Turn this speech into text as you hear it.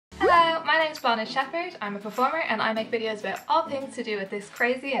name's Blonde Shepherd, I'm a performer and I make videos about all things to do with this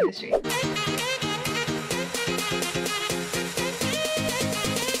crazy industry.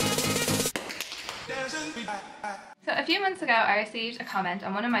 So a few months ago I received a comment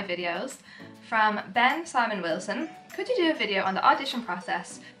on one of my videos from Ben Simon Wilson. Could you do a video on the audition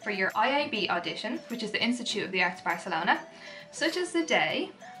process for your IAB audition, which is the Institute of the Arts Barcelona, such as the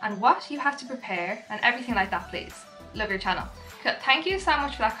day and what you have to prepare and everything like that, please. Love your channel. Cool. Thank you so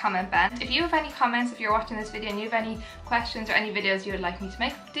much for that comment, Ben. If you have any comments, if you're watching this video and you have any questions or any videos you would like me to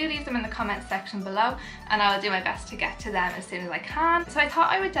make, do leave them in the comments section below and I'll do my best to get to them as soon as I can. So I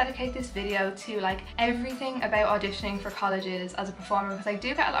thought I would dedicate this video to like everything about auditioning for colleges as a performer, because I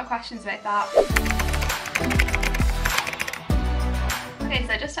do get a lot of questions about that. Okay,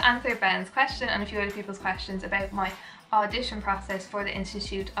 so just to answer Ben's question and a few other people's questions about my audition process for the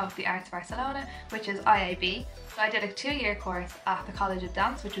Institute of the Arts Barcelona, which is IAB. So I did a 2-year course at the College of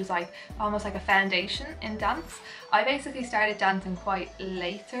Dance, which was like almost like a foundation in dance. I basically started dancing quite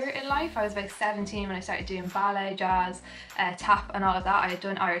later in life. I was about 17 when I started doing ballet, jazz, tap and all of that. I had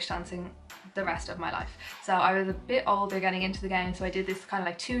done Irish dancing the rest of my life. So I was a bit older getting into the game, so I did this kind of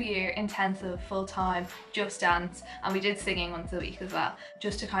like 2-year intensive full-time just dance, and we did singing once a week as well,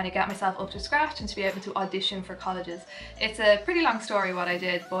 just to kind of get myself up to scratch and to be able to audition for colleges. It's a pretty long story what I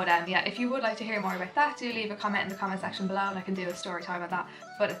did, but yeah, if you would like to hear more about that, do leave a comment in the comment section below and I can do a story time on that,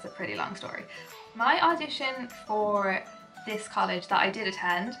 but it's a pretty long story. My audition for this college that I did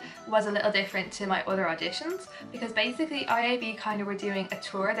attend was a little different to my other auditions, because basically IAB kind of were doing a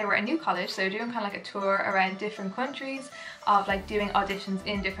tour. They were a new college, so they were doing kind of like a tour around different countries of like doing auditions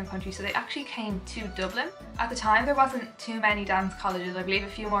in different countries. So they actually came to Dublin. At the time there wasn't too many dance colleges. I believe a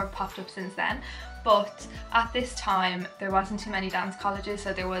few more have popped up since then, but at this time there wasn't too many dance colleges.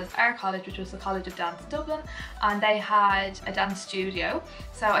 So there was our college, which was the College of Dance Dublin, and they had a dance studio.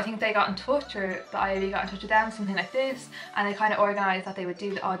 So I think they got in touch, or the IAB got in touch with them, something like this, and they kind of organised that they would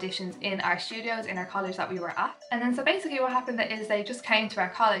do the auditions in our studios in our college that we were at. And then so basically what happened is they just came to our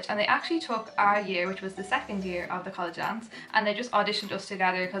college and they actually took our year, which was the 2nd year of the College of Dance, and they just auditioned us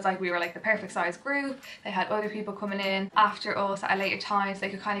together, because like we were like the perfect size group. They had other people coming in after us at a later time, so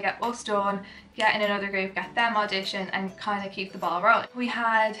they could kind of get us done, get in another group, get them audition, and kind of keep the ball rolling. We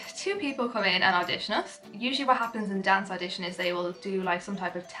had 2 people come in and audition us. Usually what happens in dance audition is they will do like some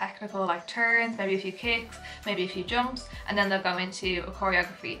type of technical like turns, maybe a few kicks, maybe a few jumps, and then they'll go into a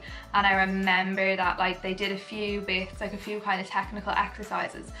choreography. And I remember that like they did a few bits, like a few kind of technical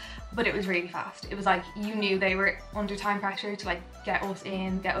exercises, but it was really fast. It was like you knew they were under time pressure to like get us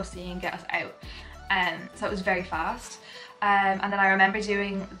in, get us in, get us out. So it was very fast. And then I remember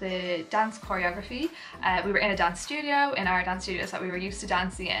doing the dance choreography. We were in a dance studio, in our dance studios that we were used to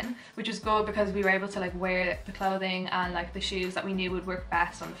dancing in, which was good because we were able to like wear the clothing and like the shoes that we knew would work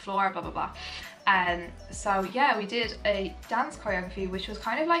best on the floor, blah blah blah. So yeah, we did a dance choreography which was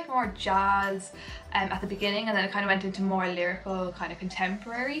kind of like more jazz at the beginning, and then it kind of went into more lyrical, kind of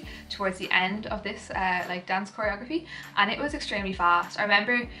contemporary towards the end of this like dance choreography, and it was extremely fast. I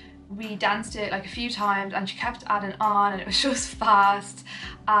remember we danced it like a few times and she kept adding on and it was just fast,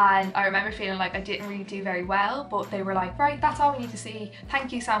 and I remember feeling like I didn't really do very well, but they were like, right, that's all we need to see,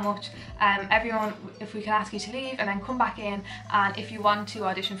 thank you so much, everyone, if we can ask you to leave and then come back in, and if you want to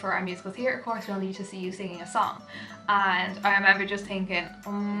audition for our musical theatre course we'll need to see you singing a song. And I remember just thinking,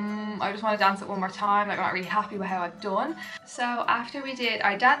 I just want to dance it one more time, like I'm not really happy with how I've done. So after we did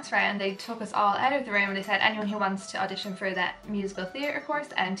our dance round, they took us all out of the room and they said anyone who wants to audition for the musical theatre course,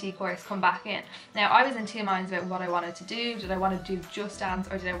 the MT course, come back in. Now I was in 2 minds about what I wanted to do. Did I want to do just dance,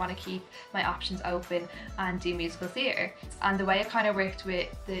 or did I want to keep my options open and do musical theatre? And the way it kind of worked with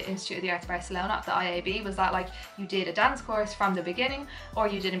the Institute of the Arts Barcelona, the IAB, was that like you did a dance course from the beginning, or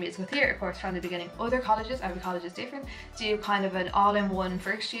you did a musical theatre course from the beginning. Other colleges, every college is different, do kind of an all-in-one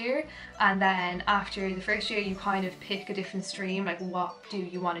first year, and then after the first year you kind of pick a different stream, like what do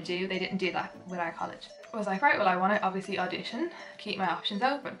you want to do. They didn't do that with our college. I was like, right, well I want to obviously audition, keep my options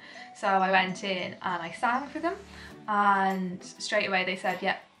open. So I went in and I sang for them, and straight away they said,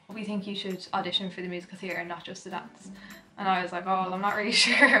 yeah, we think you should audition for the musical theatre and not just the dance. And I was like, oh, well, I'm not really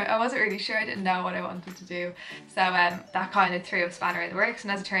sure. I wasn't really sure. I didn't know what I wanted to do. So that kind of threw a spanner in the works,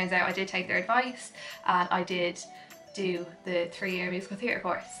 and as it turns out I did take their advice and I did do the 3-year musical theatre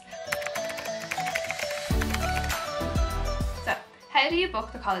course. So how How do you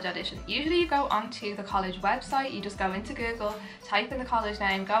book the college audition? Usually you go onto the college website, you just go into Google, type in the college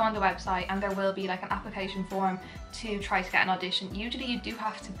name, go on the website, and there will be like an application form to try to get an audition. Usually you do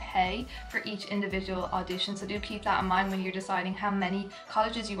have to pay for each individual audition, so do keep that in mind when you're deciding how many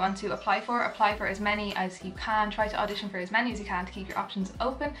colleges you want to apply for. Apply for as many as you can, try to audition for as many as you can to keep your options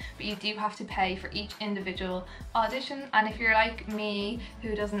open, but you do have to pay for each individual audition. And if you're like me,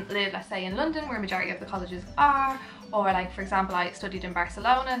 who doesn't live, let's say, in London, where majority of the colleges are, or like for example I studied in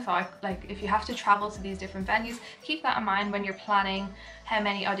Barcelona, so if you have to travel to these different venues, keep that in mind when you're planning how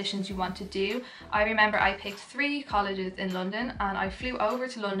many auditions you want to do. I remember I picked 3 colleges in London and I flew over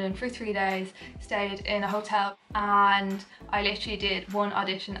to London for 3 days, stayed in a hotel, and I literally did one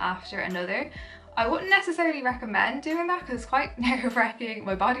audition after another. I wouldn't necessarily recommend doing that because it's quite nerve-wracking.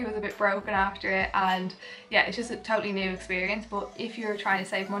 My body was a bit broken after it, and yeah, it's just a totally new experience. But if you're trying to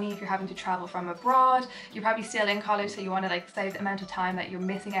save money, if you're having to travel from abroad, you're probably still in college, so you want to like save the amount of time that you're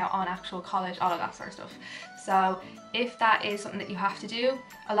missing out on actual college, all of that sort of stuff. So if that is something that you have to do,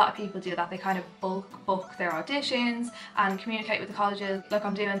 a lot of people do that. They kind of bulk book their auditions and communicate with the colleges, like,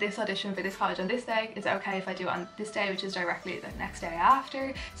 I'm doing this audition for this college on this day, is it okay if I do it on this day, which is directly the next day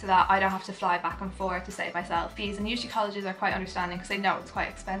after, so that I don't have to fly back and forth to save myself fees. And usually colleges are quite understanding because they know it's quite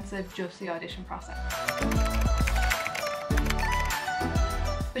expensive, just the audition process.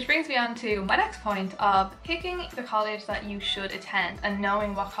 Which brings me on to my next point of picking the college that you should attend and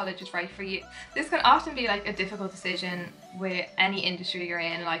knowing what college is right for you. This can often be like a difficult decision with any industry you're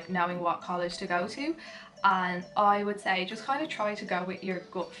in, like knowing what college to go to. And I would say just kind of try to go with your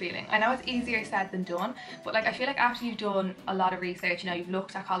gut feeling. I know it's easier said than done, but like I feel like after you've done a lot of research, you know, you've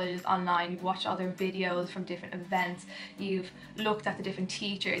looked at colleges online, you've watched other videos from different events, you've looked at the different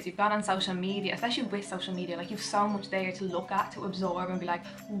teachers, you've gone on social media, especially with social media, like you've so much there to look at, to absorb and be like,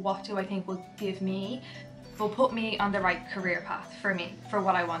 what do I think will put me on the right career path for me, for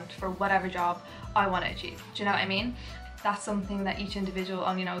what I want, for whatever job I want to achieve. Do you know what I mean? That's something that each individual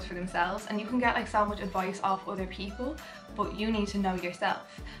only knows for themselves, and you can get like so much advice off other people, but you need to know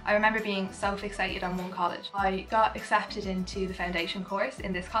yourself. I remember being so fixated on one college. I got accepted into the foundation course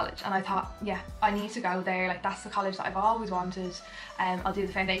in this college and I thought, yeah, I need to go there, like that's the college that I've always wanted. I'll do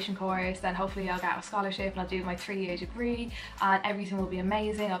the foundation course, then hopefully I'll get a scholarship and I'll do my 3-year degree and everything will be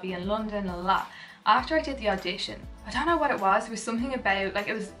amazing, I'll be in London, la la. After I did the audition, I don't know what it was, there was something about, like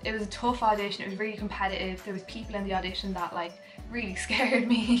it was a tough audition, it was really competitive, there was people in the audition that like really scared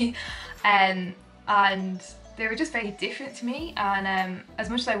me, and they were just very different to me. And as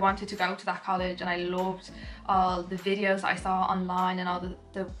much as I wanted to go to that college and I loved all the videos that I saw online and all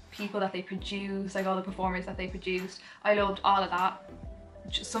the people that they produced, like all the performers that they produced, I loved all of that,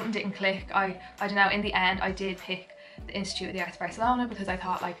 just something didn't click. I don't know, in the end I did pick the Institute of the Arts Barcelona because I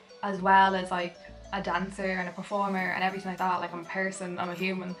thought, like, as well as like a dancer and a performer and everything like that, like I'm a person, I'm a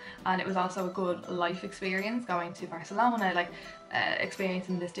human, and it was also a good life experience going to Barcelona, like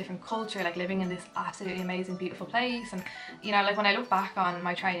experiencing this different culture, like living in this absolutely amazing beautiful place. And you know, like when I look back on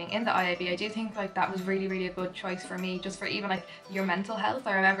my training in the IAB, I do think like that was really a good choice for me, just for even like your mental health.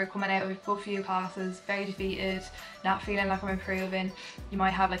 I remember coming out of a good few classes very defeated, not feeling like I'm improving. You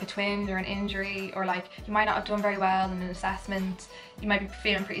might have like a twinge or an injury, or like you might not have done very well in an assessment, you might be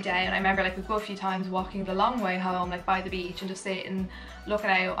feeling pretty down. And I remember like a good few times walking the long way home, like by the beach, and just sitting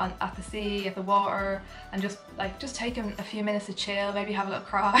looking out at the sea, at the water, and just taking a few minutes to chill, maybe have a little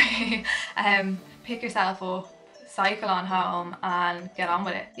cry, pick yourself up, cycle on home and get on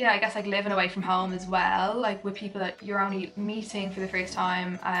with it. Yeah, I guess like living away from home as well, like with people that you're only meeting for the first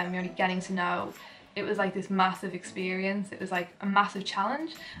time, you're only getting to know, it was like this massive experience, it was like a massive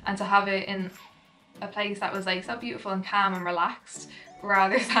challenge, and to have it in a place that was like so beautiful and calm and relaxed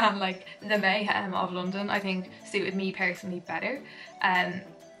rather than like the mayhem of London, I think suited me personally better.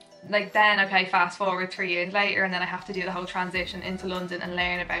 Like then, okay, fast forward 3 years later, and then I have to do the whole transition into London and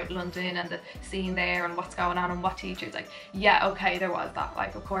learn about London and the scene there and what's going on and what teachers, like, yeah, okay, there was that,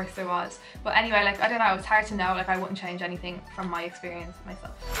 like, of course there was. But anyway, like, I don't know, it's hard to know, like, I wouldn't change anything from my experience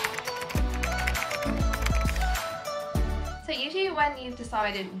myself. So usually when you've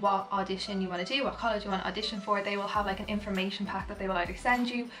decided what audition you want to do, what college you want to audition for, they will have like an information pack that they will either send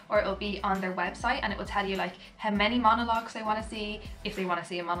you or it will be on their website, and it will tell you like how many monologues they want to see, if they want to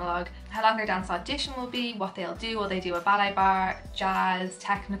see a monologue, how long their dance audition will be, what they'll do, will they do a ballet bar, jazz,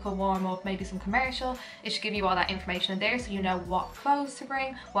 technical warm-up, maybe some commercial. It should give you all that information there so you know what clothes to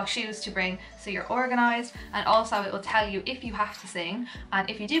bring, what shoes to bring, so you're organised. And also it will tell you if you have to sing, and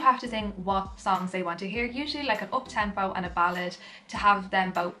if you do have to sing, what songs they want to hear, usually like an up-tempo and a ballad, to have them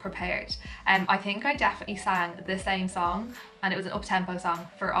both prepared. I think I definitely sang the same song and it was an up-tempo song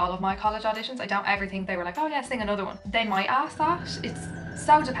for all of my college auditions. I don't ever think they were like, oh yeah, sing another one. They might ask that. It's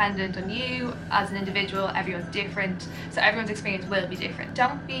so dependent on you as an individual. Everyone's different, so everyone's experience will be different.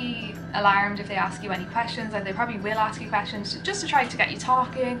 Don't be alarmed if they ask you any questions, and they probably will ask you questions just to try to get you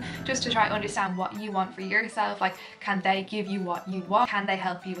talking, just to try to understand what you want for yourself. Like, can they give you what you want? Can they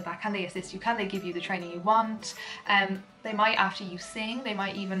help you with that? Can they assist you? Can they give you the training you want? They might, after you sing, they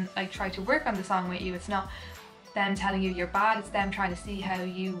might even like try to work on the song with you. It's not them telling you you're bad, it's them trying to see how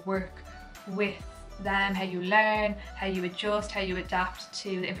you work with them, how you learn, how you adjust, how you adapt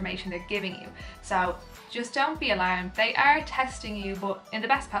to the information they're giving you. So just don't be alarmed. They are testing you, but in the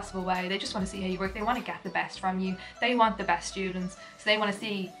best possible way. They just want to see how you work. They want to get the best from you. They want the best students, so they want to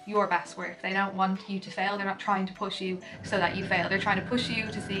see your best work. They don't want you to fail. They're not trying to push you so that you fail. They're trying to push you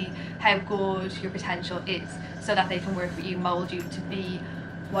to see how good your potential is, so that they can work with you, mold you to be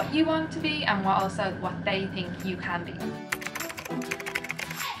what you want to be and what they think you can be.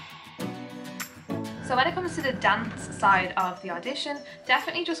 So when it comes to the dance side of the audition,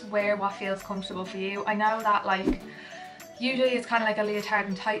 definitely just wear what feels comfortable for you. I know that like usually it's kind of like a leotard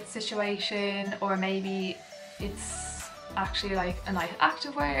and tights situation, or maybe it's actually like a nice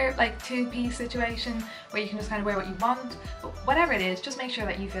activewear, like two-piece situation where you can just kind of wear what you want. But whatever it is, just make sure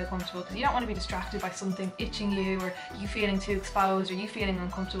that you feel comfortable, because you don't want to be distracted by something itching you, or you feeling too exposed, or you feeling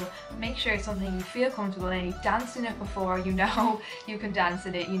uncomfortable. Make sure it's something you feel comfortable in. You've danced in it before, you know you can dance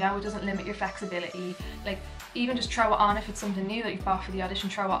in it, you know it doesn't limit your flexibility. Like, even just throw it on if it's something new that you've bought for the audition,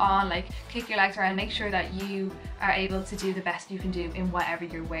 throw it on, like kick your legs around, make sure that you are able to do the best you can do in whatever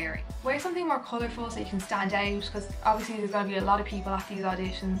you're wearing. Wear something more colourful so you can stand out, because obviously there's going to be a lot of people at these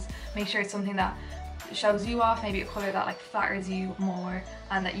auditions. Make sure it's something that shows you off, maybe a colour that like flatters you more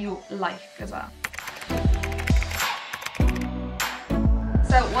and that you like as well.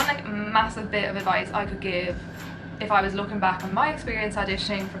 So one like massive bit of advice I could give if I was looking back on my experience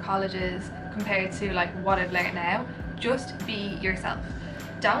auditioning for colleges compared to like what I've learned now, just be yourself.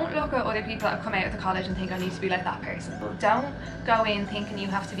 Don't look at other people that have come out of the college and think I need to be like that person. But don't go in thinking you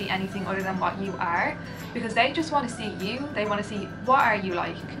have to be anything other than what you are, because they just want to see you. They want to see, what are you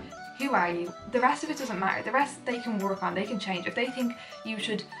like? Who are you? The rest of it doesn't matter. The rest they can work on, they can change. If they think you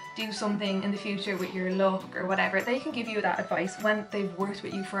should do something in the future with your look or whatever, they can give you that advice when they've worked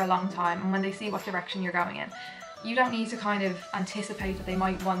with you for a long time and when they see what direction you're going in. You don't need to kind of anticipate that they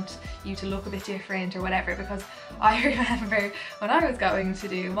might want you to look a bit different or whatever, because I remember when I was going to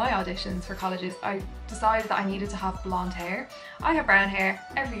do my auditions for colleges, I decided that I needed to have blonde hair. I have brown hair,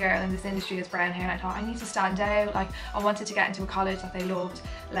 every girl in this industry has brown hair, and I thought I need to stand out. Like, I wanted to get into a college that they loved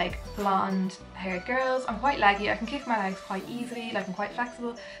like blonde haired girls. I'm quite leggy, I can kick my legs quite easily, like I'm quite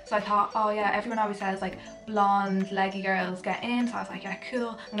flexible, so I thought, oh yeah, everyone always says like blonde leggy girls get in, so I was like, yeah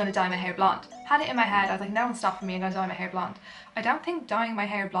cool, I'm gonna dye my hair blonde. Had it in my head, I was like, no one's stopping me, I'm gonna dye my hair blonde. I don't think dyeing my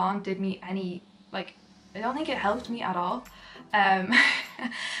hair blonde did me any, like, I don't think it helped me at all. And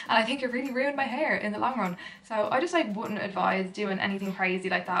I think it really ruined my hair in the long run. So I just like wouldn't advise doing anything crazy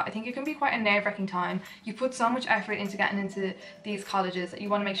like that. I think it can be quite a nerve-wracking time. You put so much effort into getting into these colleges that you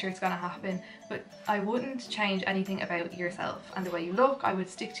want to make sure it's going to happen. But I wouldn't change anything about yourself and the way you look. I would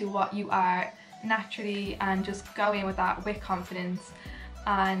stick to what you are naturally and just go in with that with confidence.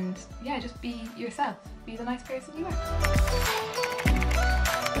 And yeah, just be yourself. Be the nice person you are.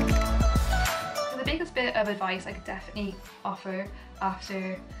 The biggest bit of advice I could definitely offer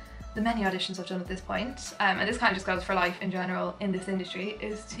after the many auditions I've done at this point, and this kind of just goes for life in general in this industry,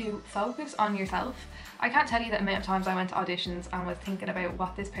 is to focus on yourself. I can't tell you the amount of times I went to auditions and was thinking about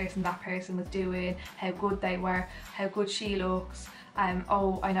what this person, that person was doing, how good they were, how good she looks,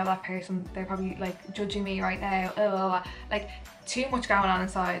 oh I know that person, they're probably like judging me right now, ugh. Like, too much going on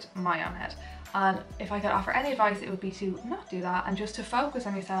inside my own head. And if I could offer any advice, it would be to not do that and just to focus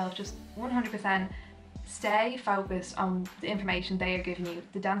on yourself. Just 100% stay focused on the information they are giving you,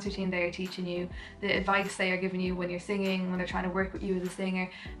 the dance routine they are teaching you, the advice they are giving you when you're singing, when they're trying to work with you as a singer,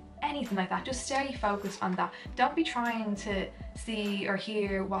 anything like that. Just stay focused on that. Don't be trying to see or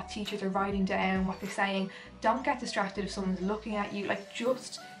hear what teachers are writing down, what they're saying. Don't get distracted if someone's looking at you. Like,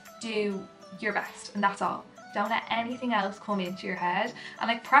 just do your best, and that's all. Don't let anything else come into your head, and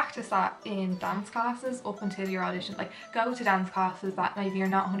like practice that in dance classes up until your audition. Like, go to dance classes that maybe you're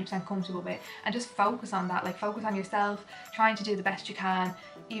not 100% comfortable with and just focus on that. Like, focus on yourself, trying to do the best you can,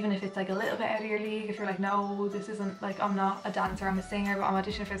 even if it's like a little bit out of your league. If you're like, no, this isn't, like, I'm not a dancer, I'm a singer, but I'm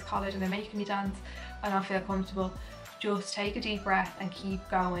auditioning for this college and they're making me dance, I don't feel comfortable. Just take a deep breath and keep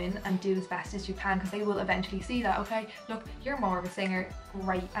going and do as best as you can, because they will eventually see that, okay, look, you're more of a singer,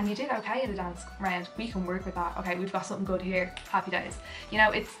 great, and you did okay in the dance round, we can work with that, okay, we've got something good here, happy days. You know,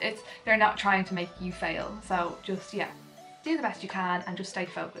 it's they're not trying to make you fail, so just, yeah, do the best you can and just stay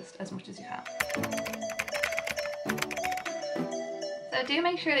focused as much as you can. So do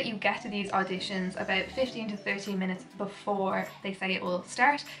make sure that you get to these auditions about 15 to 30 minutes before they say it will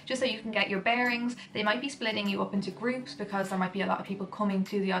start, just so you can get your bearings. They might be splitting you up into groups because there might be a lot of people coming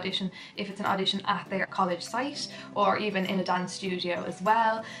to the audition if it's an audition at their college site or even in a dance studio as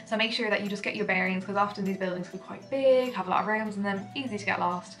well. So make sure that you just get your bearings, because often these buildings can be quite big, have a lot of rooms in them, easy to get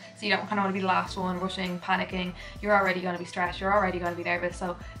lost. So you don't kind of want to be the last one rushing, panicking. You're already going to be stressed, you're already going to be nervous.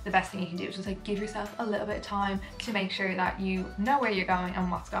 So the best thing you can do is just like give yourself a little bit of time to make sure that you know where you're going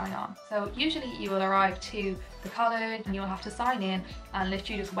and what's going on. So usually you will arrive to the college and you'll have to sign in and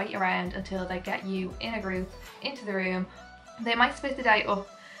literally just wait around until they get you in a group into the room. They might split the day up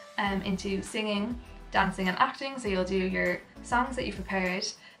into singing, dancing and acting. So you'll do your songs that you've prepared,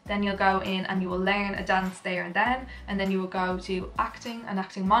 then you'll go in and you will learn a dance there and then you will go to acting, an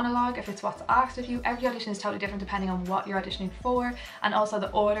acting monologue if it's what's asked of you. Every audition is totally different depending on what you're auditioning for, and also the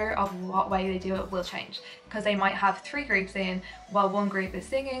order of what way they do it will change, because they might have 3 groups in, while one group is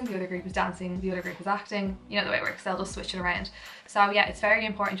singing, the other group is dancing, the other group is acting. You know the way it works, they'll just switch it around. So yeah, it's very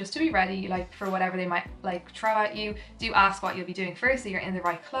important just to be ready like for whatever they might like throw at you. Do ask what you'll be doing first so you're in the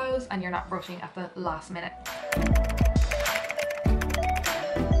right clothes and you're not rushing at the last minute.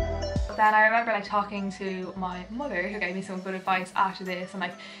 Then I remember like talking to my mother, who gave me some good advice after this, and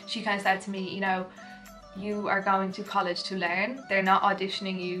like she kind of said to me, you know, you are going to college to learn. They're not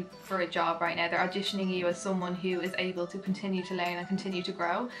auditioning you for a job right now. They're auditioning you as someone who is able to continue to learn and continue to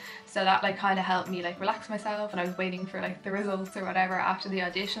grow. So that like kind of helped me like relax myself, and I was waiting for like the results or whatever after the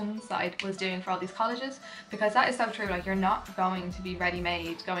auditions that I was doing for all these colleges, because that is so true. Like you're not going to be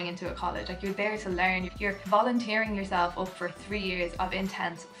ready-made going into a college. Like you're there to learn. You're volunteering yourself up for 3 years of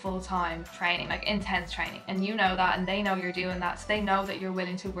intense full-time training, like intense training, and you know that and they know you're doing that, so they know that you're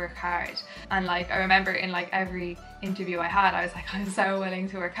willing to work hard. And like I remember in like every interview I had, I was like, I'm so willing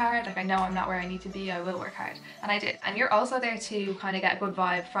to work hard. Like I know I'm not where I need to be, I will work hard, and I did. And you're also there to kind of get a good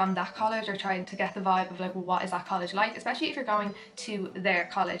vibe from that college, or trying to get the vibe of like, well, what is that college like, especially if you're going to their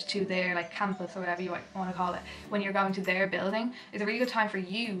college, to their like campus or whatever you want to call it. When you're going to their building, it's a really good time for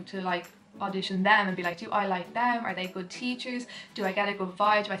you to like audition them and be like, do I like them? Are they good teachers? Do I get a good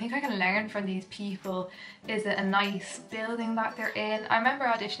vibe? Do I think I can learn from these people? Is it a nice building that they're in? I remember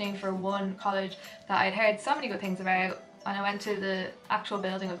auditioning for one college that I'd heard so many good things about, and I went to the actual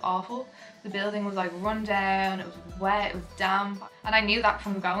building. It was awful. The building was like run down, it was wet, it was damp, and I knew that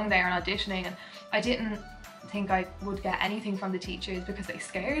from going there and auditioning, and I didn't think I would get anything from the teachers because they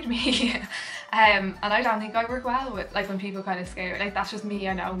scared me. And I don't think I work well with like when people kind of scare, like that's just me,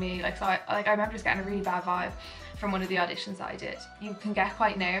 I know me. Like so I remember just getting a really bad vibe from one of the auditions that I did. You can get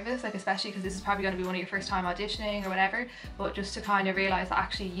quite nervous, like especially because this is probably going to be one of your first time auditioning or whatever, but just to kind of realise that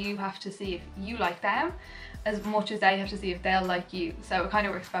actually you have to see if you like them as much as they have to see if they'll like you. So it kind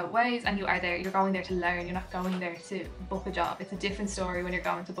of works both ways, and you are there, you're going there to learn, you're not going there to book a job. It's a different story when you're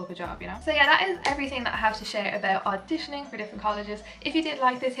going to book a job, you know? So yeah, that is everything that I have to share about auditioning for different colleges. If you did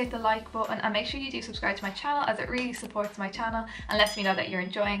like this, hit the like button and make sure you do subscribe to my channel, as it really supports my channel and lets me know that you're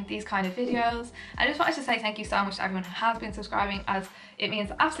enjoying these kind of videos. I just wanted to say thank you so much to everyone who has been subscribing, as it means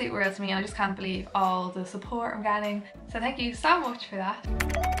the absolute world to me, and I just can't believe all the support I'm getting. So thank you so much for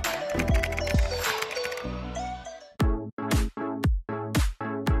that.